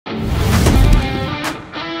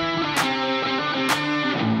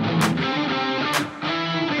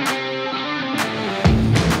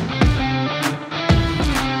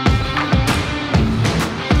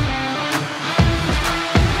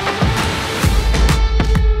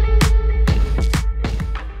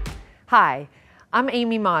Hi, I'm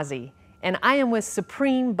Amy Mazzi, and I am with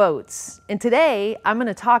Supreme Boats. And today, I'm going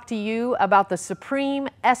to talk to you about the Supreme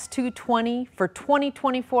S220 for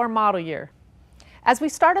 2024 model year. As we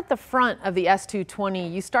start at the front of the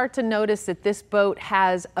S220, you start to notice that this boat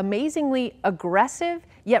has amazingly aggressive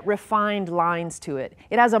yet refined lines to it.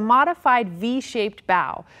 It has a modified V-shaped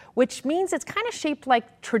bow, which means it's kind of shaped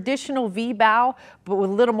like traditional V bow, but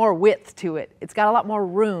with a little more width to it. It's got a lot more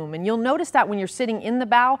room, and you'll notice that when you're sitting in the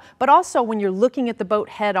bow, but also when you're looking at the boat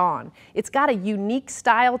head on. It's got a unique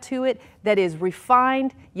style to it that is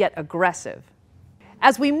refined yet aggressive.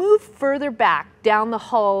 As we move further back down the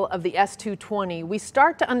hull of the S220, we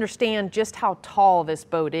start to understand just how tall this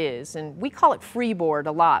boat is. And we call it freeboard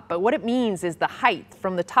a lot, but what it means is the height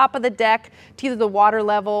from the top of the deck to either the water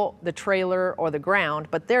level, the trailer, or the ground,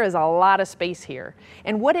 but there is a lot of space here.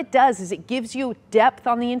 And what it does is it gives you depth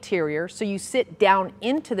on the interior, so you sit down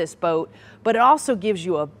into this boat, but it also gives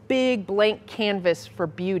you a big blank canvas for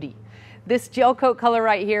beauty. This gel coat color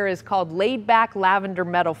right here is called Laid Back Lavender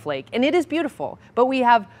Metal Flake, and it is beautiful, but we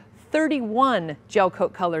have 31 gel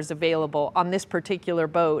coat colors available on this particular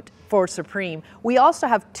boat for Supreme. We also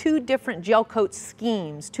have two different gel coat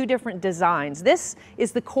schemes, two different designs. This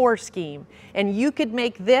is the core scheme, and you could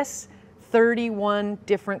make this 31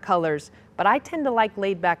 different colors, but I tend to like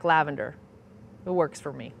Laid Back Lavender. It works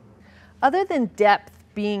for me. Other than depth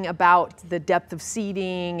being about the depth of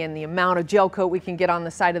seating and the amount of gel coat we can get on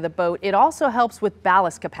the side of the boat, it also helps with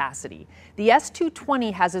ballast capacity. The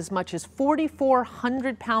S220 has as much as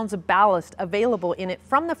 4,400 pounds of ballast available in it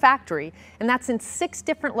from the factory, and that's in 6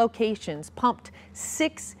 different locations, pumped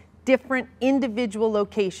 6 different individual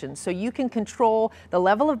locations, so you can control the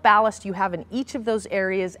level of ballast you have in each of those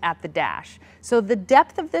areas at the dash. So the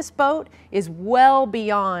depth of this boat is well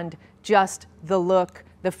beyond just the look,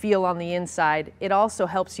 the feel on the inside. It also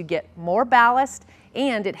helps you get more ballast,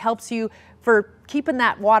 and it helps you for keeping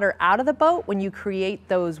that water out of the boat when you create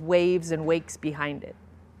those waves and wakes behind it.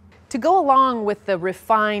 To go along with the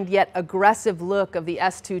refined yet aggressive look of the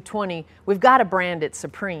S220, we've got to brand it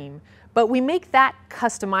Supreme, but we make that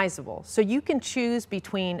customizable. So you can choose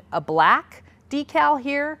between a black decal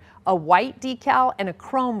here, a white decal, and a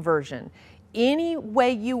chrome version. Any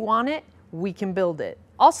way you want it, we can build it.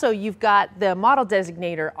 Also, you've got the model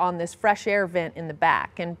designator on this fresh air vent in the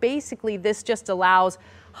back, and basically this just allows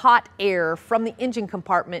hot air from the engine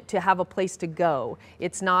compartment to have a place to go.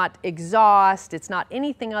 It's not exhaust, it's not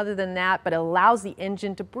anything other than that, but it allows the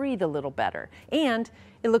engine to breathe a little better. And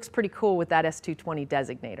it looks pretty cool with that S220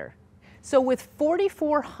 designator. So with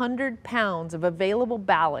 4,400 pounds of available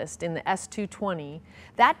ballast in the S220,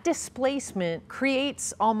 that displacement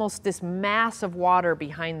creates almost this mass of water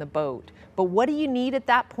behind the boat. But what do you need at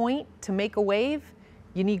that point to make a wave?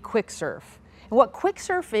 You need quick surf. And what quick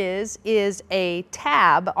surf is a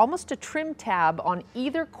tab, almost a trim tab on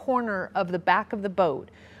either corner of the back of the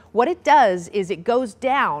boat. What it does is it goes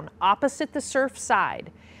down opposite the surf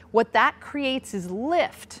side. What that creates is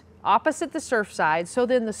lift opposite the surf side, so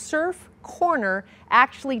then the surf corner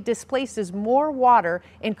actually displaces more water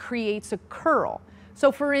and creates a curl.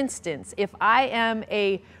 So for instance, if I am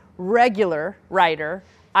a regular rider,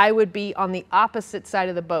 I would be on the opposite side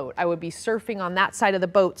of the boat. I would be surfing on that side of the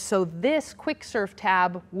boat, so this quick surf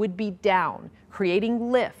tab would be down,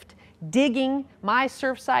 creating lift, digging my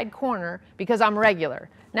surf side corner because I'm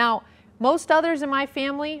regular. Now, most others in my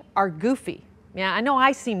family are goofy. Yeah, I know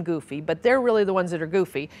I seem goofy, but they're really the ones that are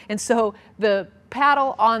goofy. And so the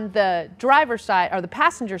paddle on the driver's side or the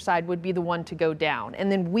passenger side would be the one to go down. And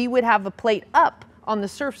then we would have a plate up on the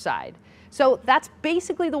surf side. So that's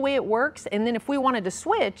basically the way it works. And then if we wanted to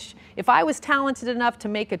switch, if I was talented enough to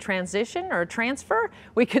make a transition or a transfer,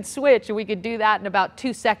 we could switch, and we could do that in about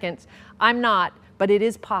 2 seconds. I'm not, but it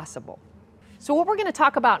is possible. So what we're going to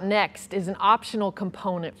talk about next is an optional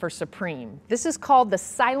component for Supreme. This is called the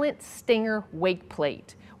Silent Stinger Wake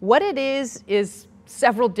Plate. What it is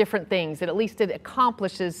several different things, and at least it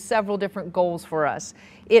accomplishes several different goals for us.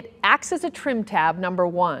 It acts as a trim tab, number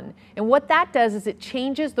one, and what that does is it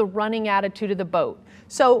changes the running attitude of the boat.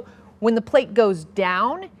 So when the plate goes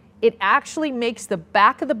down, it actually makes the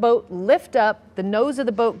back of the boat lift up, the nose of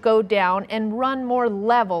the boat go down, and run more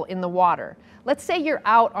level in the water. Let's say you're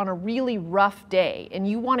out on a really rough day and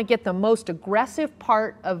you want to get the most aggressive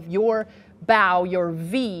part of your bow, your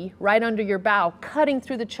V, right under your bow, cutting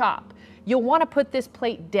through the chop. You'll want to put this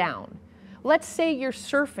plate down. Let's say you're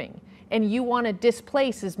surfing and you want to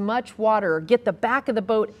displace as much water or get the back of the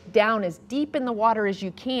boat down as deep in the water as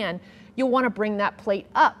you can. You'll want to bring that plate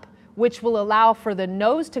up, which will allow for the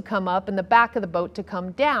nose to come up and the back of the boat to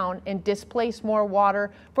come down and displace more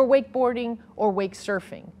water for wakeboarding or wake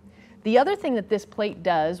surfing. The other thing that this plate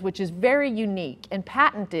does, which is very unique and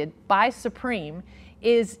patented by Supreme,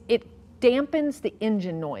 is it dampens the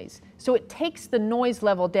engine noise. So it takes the noise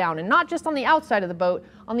level down, and not just on the outside of the boat,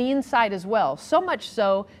 on the inside as well. So much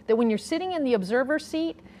so that when you're sitting in the observer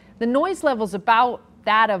seat, the noise level is about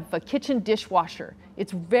that of a kitchen dishwasher.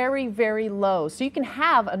 It's very, very low. So you can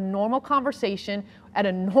have a normal conversation at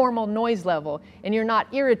a normal noise level, and you're not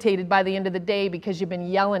irritated by the end of the day because you've been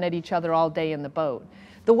yelling at each other all day in the boat.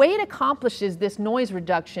 The way it accomplishes this noise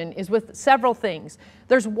reduction is with several things.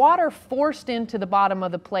 There's water forced into the bottom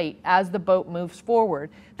of the plate as the boat moves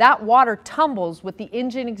forward. That water tumbles with the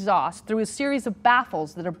engine exhaust through a series of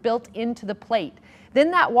baffles that are built into the plate.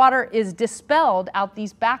 Then that water is dispelled out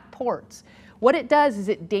these back ports. What it does is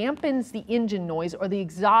it dampens the engine noise or the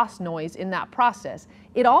exhaust noise in that process.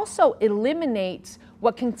 It also eliminates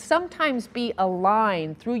what can sometimes be a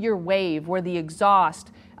line through your wave where the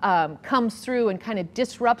exhaust comes through and kind of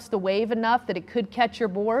disrupts the wave enough that it could catch your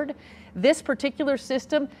board. This particular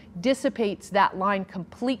system dissipates that line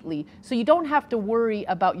completely, so you don't have to worry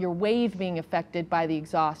about your wave being affected by the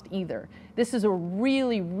exhaust either. This is a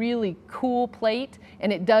really, really cool plate,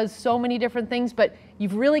 and it does so many different things, but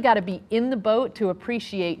you've really got to be in the boat to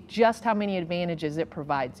appreciate just how many advantages it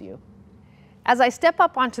provides you. As I step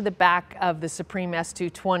up onto the back of the Supreme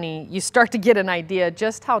S220, you start to get an idea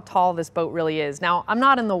just how tall this boat really is. Now, I'm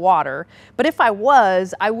not in the water, but if I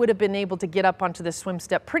was, I would have been able to get up onto this swim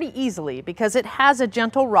step pretty easily because it has a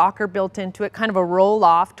gentle rocker built into it, kind of a roll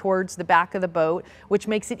off towards the back of the boat, which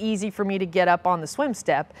makes it easy for me to get up on the swim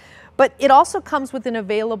step. But it also comes with an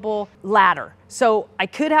available ladder. So I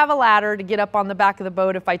could have a ladder to get up on the back of the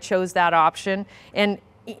boat if I chose that option. And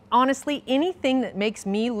honestly, anything that makes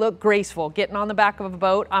me look graceful getting on the back of a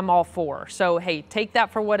boat, I'm all for. So hey, take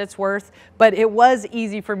that for what it's worth, but it was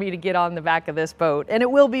easy for me to get on the back of this boat, and it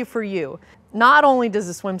will be for you. Not only does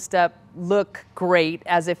the swim step look great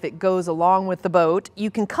as if it goes along with the boat,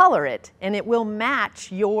 you can color it and it will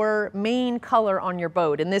match your main color on your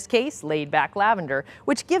boat. In this case, laid back lavender,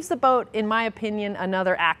 which gives the boat, in my opinion,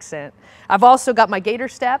 another accent. I've also got my gator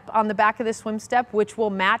step on the back of this swim step, which will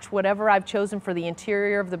match whatever I've chosen for the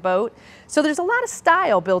interior of the boat. So there's a lot of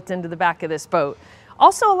style built into the back of this boat.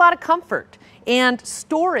 Also a lot of comfort and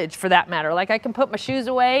storage for that matter. Like I can put my shoes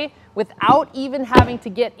away without even having to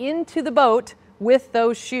get into the boat with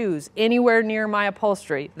those shoes anywhere near my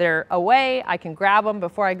upholstery. They're away, I can grab them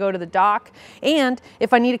before I go to the dock. And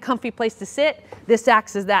if I need a comfy place to sit, this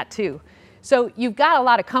acts as that too. So you've got a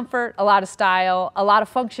lot of comfort, a lot of style, a lot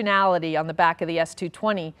of functionality on the back of the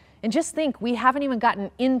S220. And just think, we haven't even gotten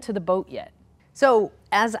into the boat yet. So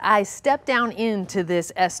as I step down into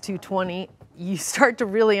this S220, you start to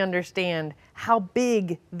really understand how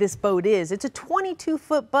big this boat is. It's a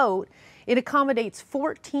 22-foot boat. It accommodates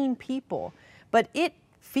 14 people, but it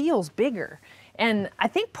feels bigger. And I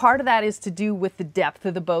think part of that is to do with the depth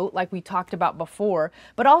of the boat, like we talked about before,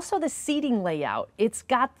 but also the seating layout. It's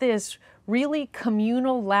got this really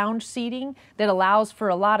communal lounge seating that allows for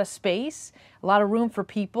a lot of space, a lot of room for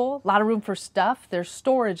people, a lot of room for stuff. There's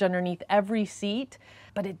storage underneath every seat,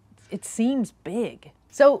 but it seems big.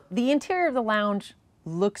 So the interior of the lounge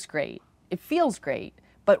looks great. It feels great,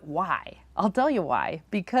 but why? I'll tell you why.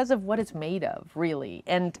 Because of what it's made of, really.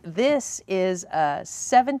 And this is a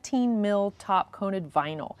 17 mil top coated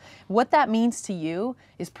vinyl. What that means to you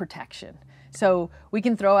is protection. So we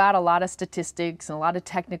can throw out a lot of statistics and a lot of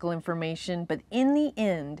technical information, but in the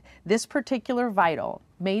end, this particular vinyl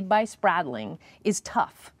made by Spradling is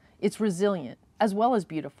tough. It's resilient, as well as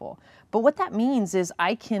beautiful. But what that means is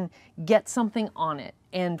I can get something on it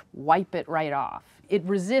and wipe it right off. It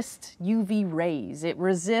resists UV rays. It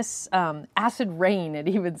resists acid rain, it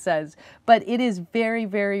even says. But it is very,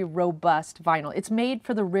 very robust vinyl. It's made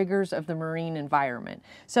for the rigors of the marine environment.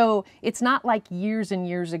 So it's not like years and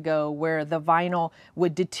years ago where the vinyl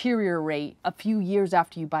would deteriorate a few years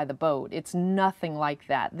after you buy the boat. It's nothing like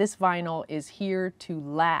that. This vinyl is here to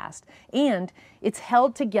last. And it's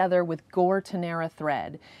held together with Gore Tenera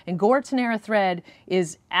thread. And Gore Tenera thread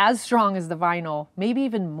is as strong as the vinyl, maybe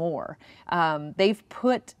even more. They've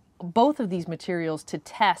put both of these materials to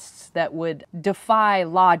tests that would defy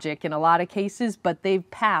logic in a lot of cases, but they've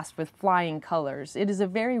passed with flying colors. It is a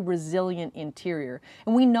very resilient interior.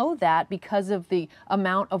 And we know that because of the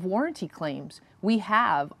amount of warranty claims we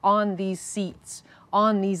have on these seats,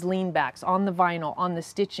 on these leanbacks, on the vinyl, on the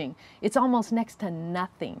stitching. It's almost next to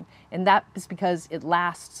nothing. And that is because it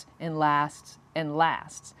lasts and lasts and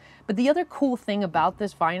lasts. But the other cool thing about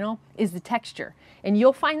this vinyl is the texture. And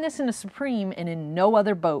you'll find this in a Supreme and in no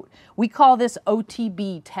other boat. We call this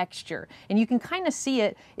OTB texture. And you can kind of see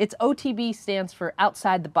it. Its OTB stands for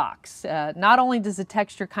outside the box. Not only does the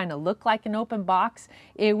texture kind of look like an open box,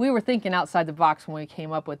 we were thinking outside the box when we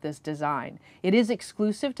came up with this design. It is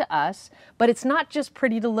exclusive to us, but it's not just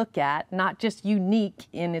pretty to look at, not just unique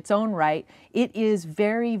in its own right. It is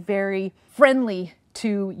very, very friendly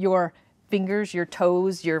to your fingers, your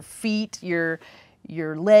toes, your feet, your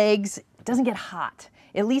legs. It doesn't get hot.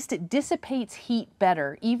 At least it dissipates heat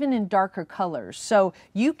better, even in darker colors. So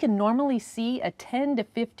you can normally see a 10 to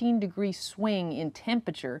 15 degree swing in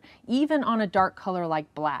temperature, even on a dark color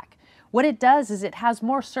like black. What it does is it has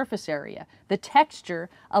more surface area. The texture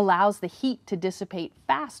allows the heat to dissipate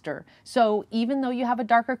faster. So even though you have a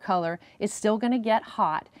darker color, it's still going to get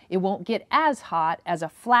hot. It won't get as hot as a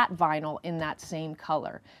flat vinyl in that same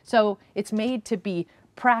color. So it's made to be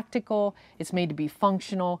practical, it's made to be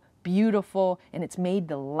functional, beautiful, and it's made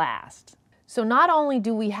to last. So not only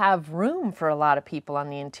do we have room for a lot of people on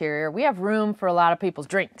the interior, we have room for a lot of people's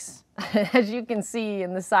drinks. As you can see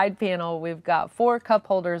in the side panel, we've got 4 cup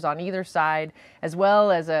holders on either side, as well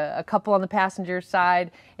as a couple on the passenger side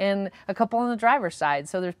and a couple on the driver's side.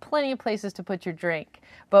 So there's plenty of places to put your drink.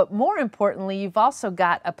 But more importantly, you've also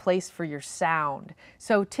got a place for your sound.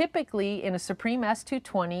 So typically in a Supreme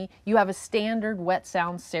S220, you have a standard wet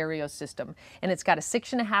sound stereo system, and it's got a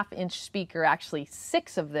 6.5-inch speaker, actually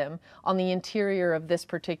 6 of them, on the interior of this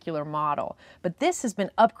particular model. But this has been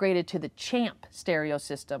upgraded to the Champ stereo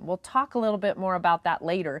system. We'll talk a little bit more about that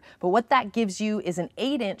later, but what that gives you is an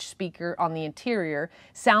 8-inch speaker on the interior,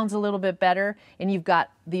 sounds a little bit better, and you've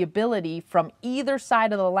got the ability from either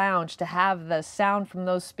side of the lounge to have the sound from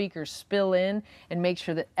those speakers spill in and make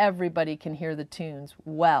sure that everybody can hear the tunes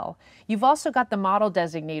well. You've also got the model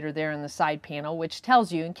designator there in the side panel, which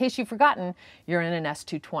tells you, in case you've forgotten, you're in an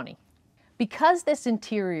S220. Because this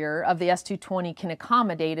interior of the S220 can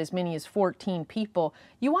accommodate as many as 14 people,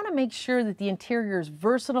 you want to make sure that the interior is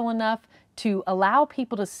versatile enough to allow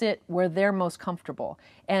people to sit where they're most comfortable.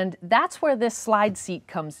 And that's where this slide seat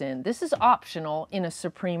comes in. This is optional in a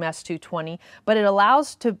Supreme S220, but it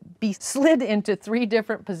allows to be slid into 3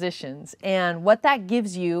 different positions. And what that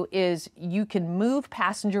gives you is you can move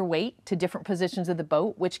passenger weight to different positions of the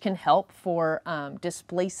boat, which can help for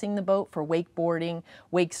displacing the boat for wakeboarding,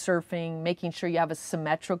 wake surfing, making sure you have a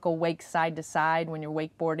symmetrical wake side to side when you're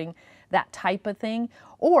wakeboarding, that type of thing.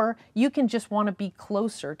 Or you can just want to be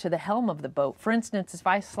closer to the helm of the boat. For instance, if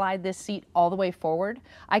I slide this seat all the way forward,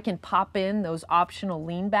 I can pop in those optional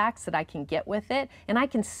lean backs that I can get with it, and I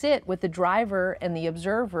can sit with the driver and the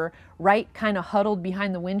observer right kind of huddled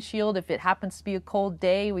behind the windshield. If it happens to be a cold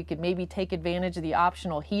day, we could maybe take advantage of the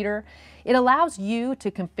optional heater. It allows you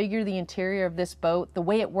to configure the interior of this boat the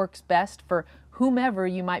way it works best for whomever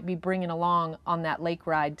you might be bringing along on that lake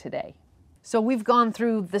ride today. So we've gone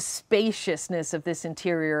through the spaciousness of this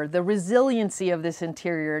interior, the resiliency of this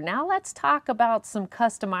interior. Now let's talk about some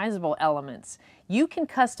customizable elements. You can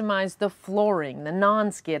customize the flooring, the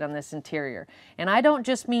non-skid on this interior. And I don't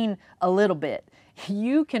just mean a little bit.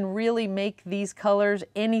 You can really make these colors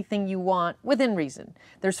anything you want within reason.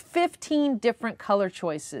 There's 15 different color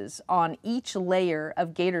choices on each layer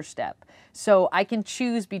of gator step. So I can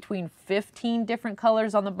choose between 15 different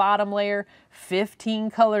colors on the bottom layer, 15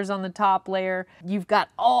 colors on the top layer. You've got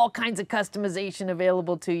all kinds of customization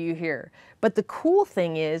available to you here. But the cool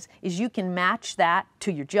thing is you can match that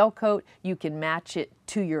to your gel coat, you can match it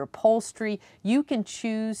to your upholstery, you can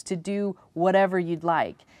choose to do whatever you'd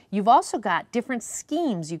like. You've also got different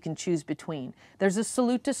schemes you can choose between. There's a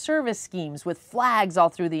salute to service schemes with flags all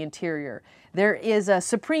through the interior. There is a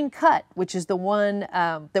Supreme Cut, which is the one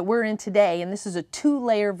that we're in today, and this is a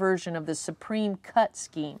 2-layer version of the Supreme Cut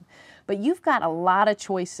scheme. But you've got a lot of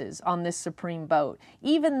choices on this Supreme boat.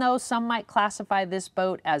 Even though some might classify this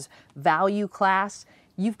boat as value class,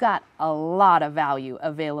 you've got a lot of value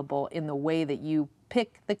available in the way that you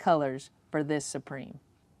pick the colors for this Supreme.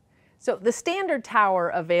 So the standard tower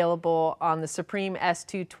available on the Supreme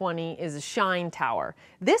S220 is a Shine Tower.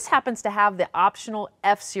 This happens to have the optional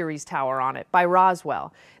F-Series tower on it by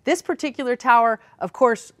Roswell. This particular tower, of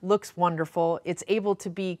course, looks wonderful. It's able to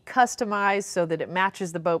be customized so that it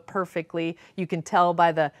matches the boat perfectly. You can tell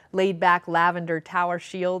by the laid-back lavender tower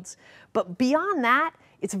shields. But beyond that,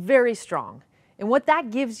 it's very strong. And what that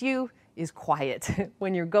gives you is quiet.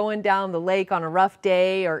 When you're going down the lake on a rough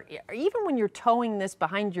day, or even when you're towing this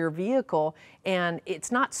behind your vehicle and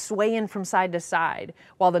it's not swaying from side to side.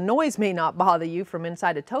 While the noise may not bother you from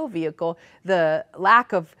inside a tow vehicle, the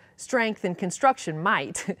lack of strength and construction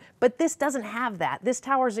might, but this doesn't have that. This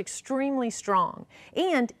tower is extremely strong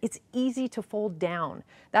and it's easy to fold down.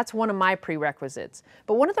 That's one of my prerequisites.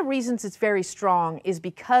 But one of the reasons it's very strong is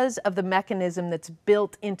because of the mechanism that's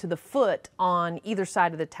built into the foot on either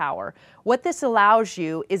side of the tower. What this allows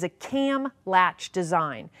you is a cam latch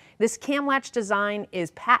design. This cam latch design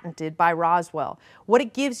is patented by Roswell. What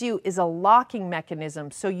it gives you is a locking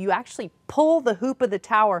mechanism, so you actually pull the hoop of the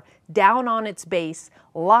tower down on its base,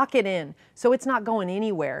 lock it in, so it's not going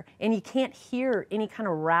anywhere, and you can't hear any kind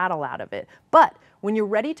of rattle out of it. But when you're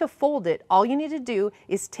ready to fold it, all you need to do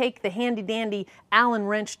is take the handy dandy Allen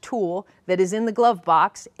wrench tool that is in the glove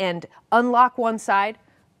box and unlock one side,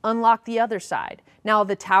 unlock the other side. Now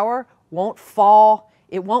the tower won't fall,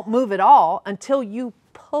 it won't move at all until you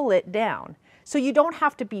pull it down. So you don't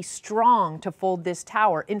have to be strong to fold this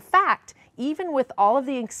tower. In fact, even with all of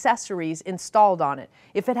the accessories installed on it,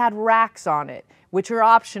 if it had racks on it, which are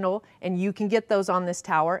optional, and you can get those on this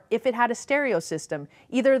tower, if it had a stereo system,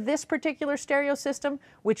 either this particular stereo system,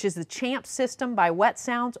 which is the Champ system by Wet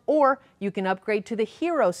Sounds, or you can upgrade to the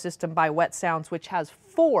Hero system by Wet Sounds, which has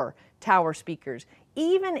 4 tower speakers.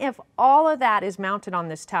 Even if all of that is mounted on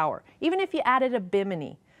this tower, even if you added a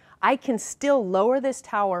bimini, I can still lower this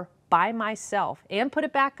tower by myself and put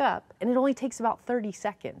it back up, and it only takes about 30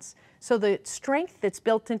 seconds. So the strength that's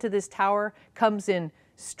built into this tower comes in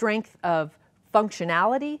strength of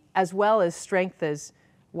functionality as well as strength as,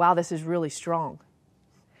 wow, this is really strong.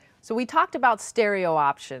 So we talked about stereo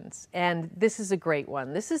options, and this is a great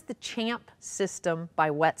one. This is the Champ system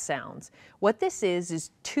by Wet Sounds. What this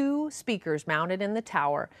is 2 speakers mounted in the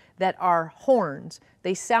tower that are horns.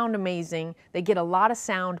 They sound amazing. They get a lot of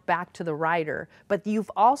sound back to the rider, but you've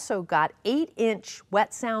also got 8-inch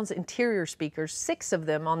Wet Sounds interior speakers, 6 of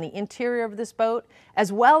them on the interior of this boat,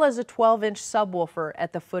 as well as a 12-inch subwoofer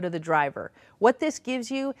at the foot of the driver. What this gives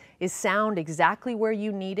you is sound exactly where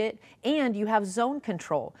you need it, and you have zone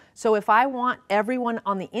control. So if I want everyone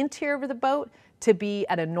on the interior of the boat to be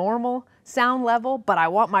at a normal sound level, but I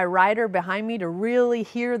want my rider behind me to really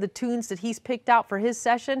hear the tunes that he's picked out for his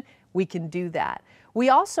session, we can do that. We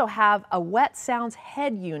also have a Wet Sounds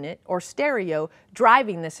head unit or stereo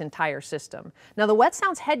driving this entire system. Now the Wet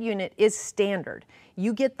Sounds head unit is standard.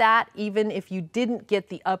 You get that even if you didn't get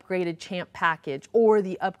the upgraded Champ package or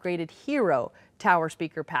the upgraded Hero tower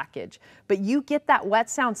speaker package. But you get that Wet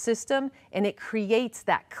Sound system and it creates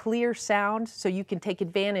that clear sound so you can take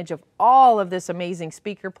advantage of all of this amazing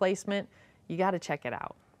speaker placement. You got to check it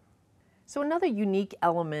out. So another unique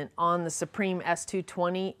element on the Supreme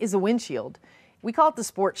S220 is a windshield. We call it the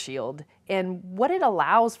Sport Shield, and what it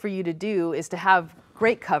allows for you to do is to have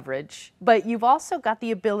great coverage, but you've also got the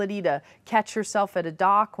ability to catch yourself at a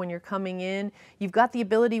dock when you're coming in. You've got the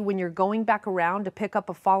ability when you're going back around to pick up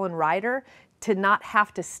a fallen rider to not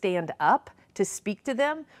have to stand up to speak to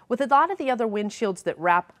them. With a lot of the other windshields that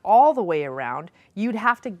wrap all the way around, you'd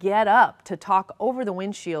have to get up to talk over the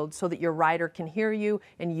windshield so that your rider can hear you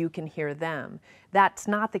and you can hear them. That's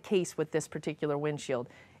not the case with this particular windshield.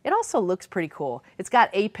 It also looks pretty cool. It's got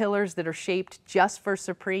A-pillars that are shaped just for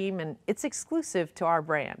Supreme, and it's exclusive to our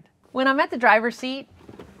brand. When I'm at the driver's seat,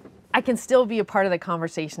 I can still be a part of the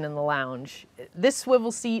conversation in the lounge. This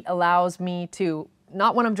swivel seat allows me to,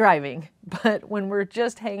 not when I'm driving, but when we're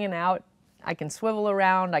just hanging out, I can swivel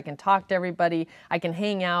around, I can talk to everybody, I can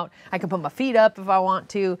hang out, I can put my feet up if I want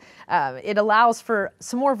to. It allows for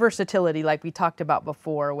some more versatility like we talked about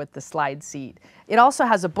before with the slide seat. It also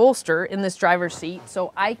has a bolster in this driver's seat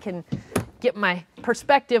so I can get my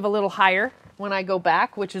perspective a little higher when I go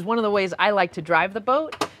back, which is one of the ways I like to drive the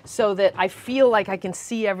boat so that I feel like I can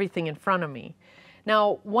see everything in front of me.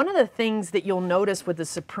 Now, one of the things that you'll notice with the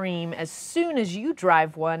Supreme as soon as you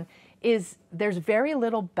drive one is there's very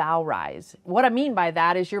little bow rise. What I mean by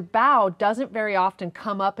that is your bow doesn't very often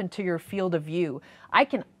come up into your field of view. I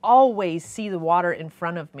can always see the water in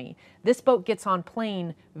front of me. This boat gets on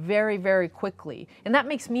plane very, very quickly, and that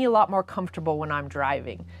makes me a lot more comfortable when I'm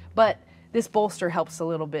driving. But this bolster helps a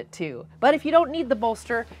little bit too. But if you don't need the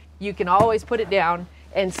bolster, you can always put it down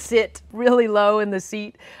and sit really low in the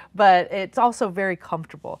seat, but it's also very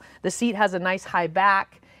comfortable. The seat has a nice high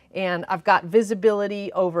back, and I've got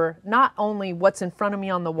visibility over not only what's in front of me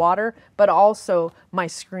on the water, but also my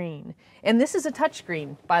screen. And this is a touch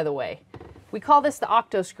screen, by the way. We call this the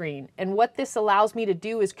Octo screen, and what this allows me to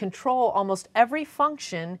do is control almost every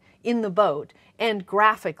function in the boat and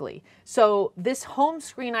graphically. So this home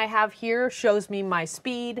screen I have here shows me my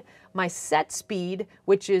speed, my set speed,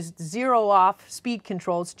 which is 0 off speed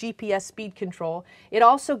control, it's GPS speed control. It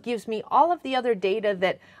also gives me all of the other data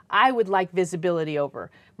that I would like visibility over.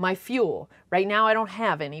 My fuel, right now I don't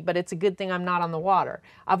have any, but it's a good thing I'm not on the water.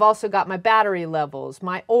 I've also got my battery levels,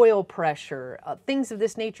 my oil pressure, things of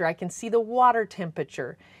this nature. I can see the water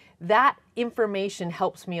temperature. That information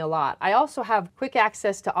helps me a lot. I also have quick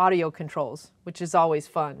access to audio controls, which is always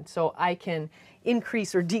fun. So I can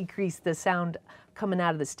increase or decrease the sound coming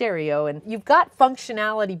out of the stereo. And you've got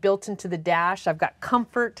functionality built into the dash. I've got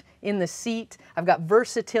comfort in the seat. I've got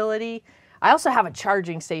versatility. I also have a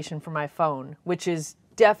charging station for my phone, which is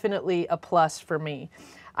definitely a plus for me.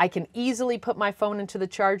 I can easily put my phone into the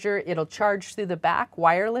charger. It'll charge through the back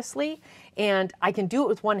wirelessly, and I can do it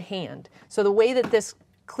with one hand. So the way that this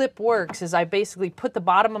clip works is I basically put the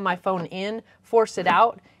bottom of my phone in, force it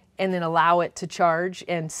out, and then allow it to charge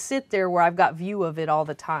and sit there where I've got view of it all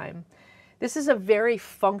the time. This is a very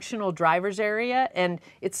functional driver's area, and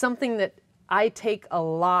it's something that I take a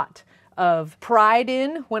lot of pride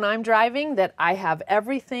in when I'm driving, that I have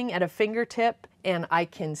everything at a fingertip and I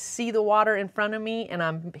can see the water in front of me, and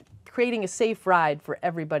I'm creating a safe ride for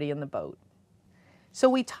everybody in the boat. So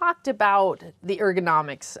we talked about the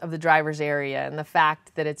ergonomics of the driver's area and the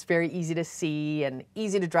fact that it's very easy to see and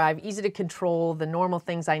easy to drive, easy to control the normal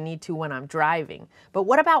things I need to when I'm driving. But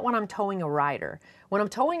what about when I'm towing a rider? When I'm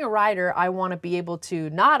towing a rider, I want to be able to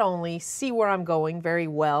not only see where I'm going very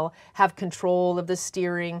well, have control of the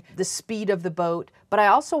steering, the speed of the boat, but I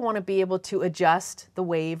also want to be able to adjust the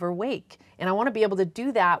wave or wake. And I want to be able to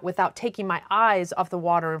do that without taking my eyes off the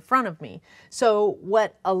water in front of me. So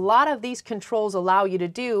what a lot of these controls allow you to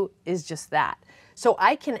do is just that. So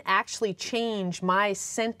I can actually change my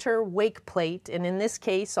center wake plate, and in this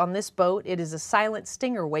case, on this boat, it is a Silent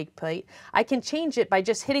Stinger wake plate. I can change it by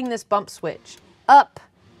just hitting this bump switch. Up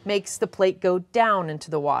makes the plate go down into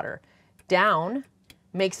the water. Down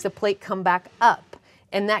makes the plate come back up.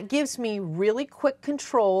 And that gives me really quick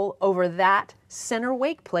control over that center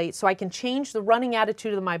wake plate, so I can change the running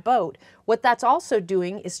attitude of my boat. What that's also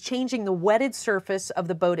doing is changing the wetted surface of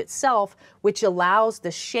the boat itself, which allows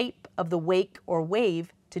the shape of the wake or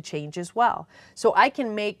wave to change as well. So I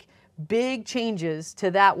can make big changes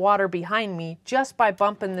to that water behind me just by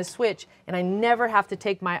bumping the switch, and I never have to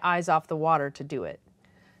take my eyes off the water to do it.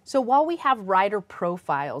 So while we have rider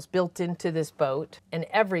profiles built into this boat and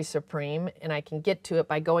every Supreme, and I can get to it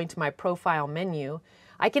by going to my profile menu,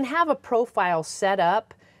 I can have a profile set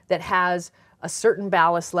up that has a certain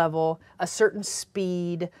ballast level, a certain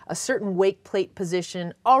speed, a certain wake plate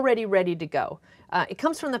position already ready to go. It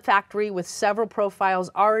comes from the factory with several profiles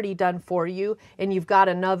already done for you, and you've got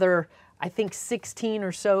another, I think, 16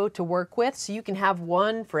 or so to work with. So you can have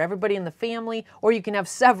one for everybody in the family, or you can have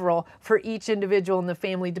several for each individual in the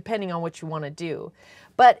family, depending on what you want to do.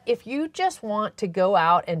 But if you just want to go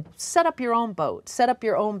out and set up your own boat, set up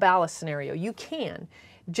your own ballast scenario, you can.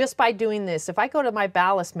 Just by doing this, if I go to my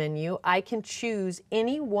ballast menu, I can choose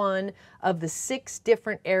any one of the 6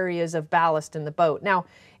 different areas of ballast in the boat. Now,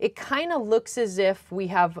 it kind of looks as if we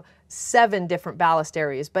have 7 different ballast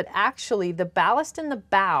areas, but actually the ballast in the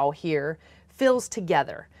bow here fills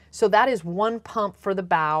together. So that is one pump for the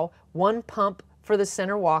bow, one pump for the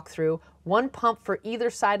center walkthrough, one pump for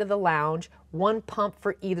either side of the lounge, one pump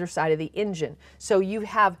for either side of the engine. So you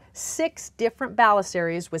have 6 different ballast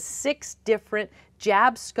areas with 6 different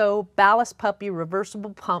Jabsco Ballast Puppy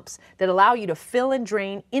reversible pumps that allow you to fill and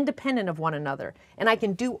drain independent of one another. And I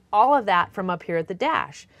can do all of that from up here at the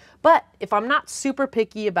dash. But if I'm not super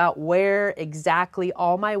picky about where exactly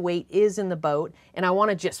all my weight is in the boat and I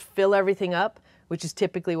want to just fill everything up, which is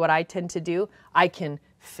typically what I tend to do, I can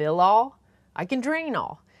fill all, I can drain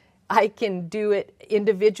all. I can do it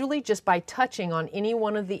individually just by touching on any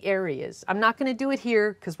one of the areas. I'm not going to do it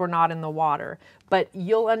here because we're not in the water, but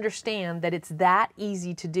you'll understand that it's that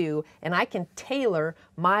easy to do, and I can tailor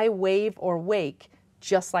my wave or wake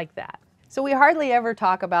just like that. So we hardly ever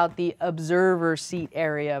talk about the observer seat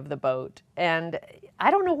area of the boat, and I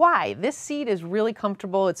don't know why. This seat is really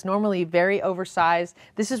comfortable. It's normally very oversized.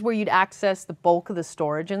 This is where you'd access the bulk of the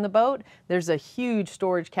storage in the boat. There's a huge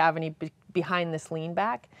storage cavity behind this lean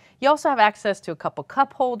back. You also have access to a couple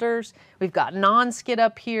cup holders. We've got non-skid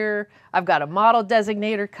up here. I've got a model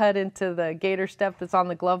designator cut into the gator step that's on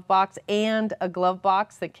the glove box, and a glove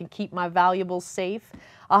box that can keep my valuables safe.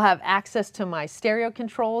 I'll have access to my stereo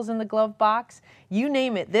controls in the glove box. You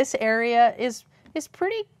name it, this area is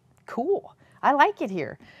pretty cool. I like it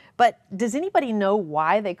here. But does anybody know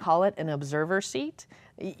why they call it an observer seat?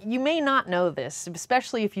 You may not know this,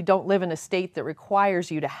 especially if you don't live in a state that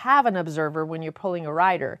requires you to have an observer when you're pulling a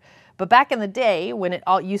rider. But back in the day, when it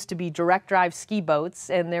all used to be direct drive ski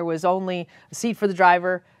boats and there was only a seat for the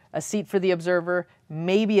driver, a seat for the observer,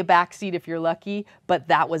 maybe a back seat if you're lucky, but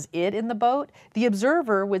that was it in the boat, the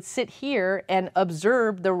observer would sit here and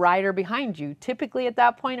observe the rider behind you. Typically at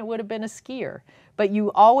that point it would have been a skier. But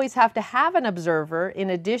you always have to have an observer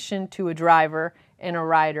in addition to a driver and a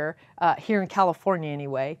rider, here in California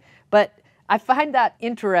anyway. But I find that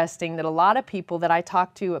interesting that a lot of people that I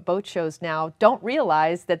talk to at boat shows now don't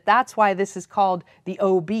realize that that's why this is called the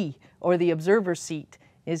OB, or the observer seat,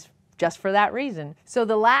 is just for that reason. So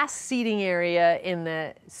the last seating area in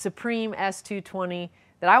the Supreme S220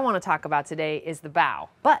 that I want to talk about today is the bow.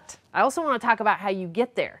 But I also want to talk about how you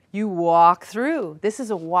get there. You walk through. This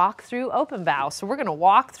is a walk-through open bow. So we're going to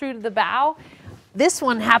walk through to the bow. This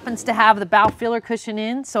one happens to have the bow filler cushion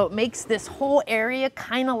in, so it makes this whole area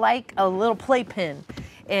kind of like a little playpen.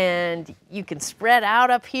 And you can spread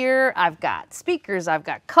out up here. I've got speakers, I've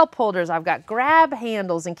got cup holders, I've got grab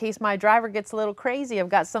handles in case my driver gets a little crazy. I've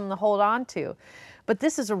got something to hold on to. But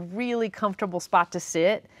this is a really comfortable spot to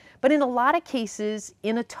sit. But in a lot of cases,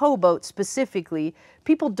 in a towboat specifically,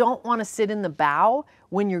 people don't want to sit in the bow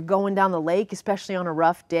when you're going down the lake, especially on a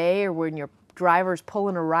rough day or when your driver's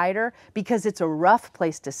pulling a rider, because it's a rough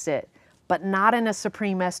place to sit, but not in a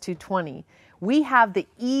Supreme S220. We have the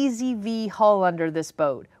Easy V hull under this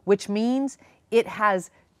boat, which means it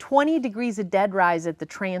has 20 degrees of dead rise at the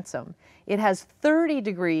transom. It has 30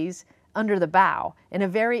 degrees under the bow and a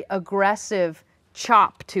very aggressive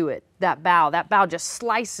chop to it, that bow. That bow just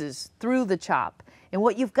slices through the chop. And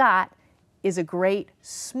what you've got is a great,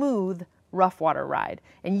 smooth, rough water ride.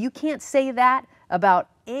 And you can't say that about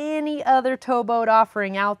any other towboat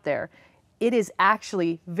offering out there. It is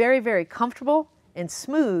actually very, very comfortable and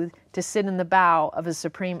smooth to sit in the bow of a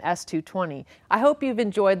Supreme S220. I hope you've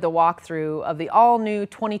enjoyed the walkthrough of the all-new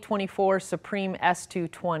 2024 Supreme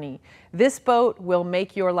S220. This boat will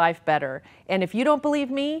make your life better. And if you don't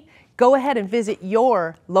believe me, go ahead and visit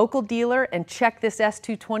your local dealer and check this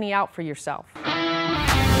S220 out for yourself.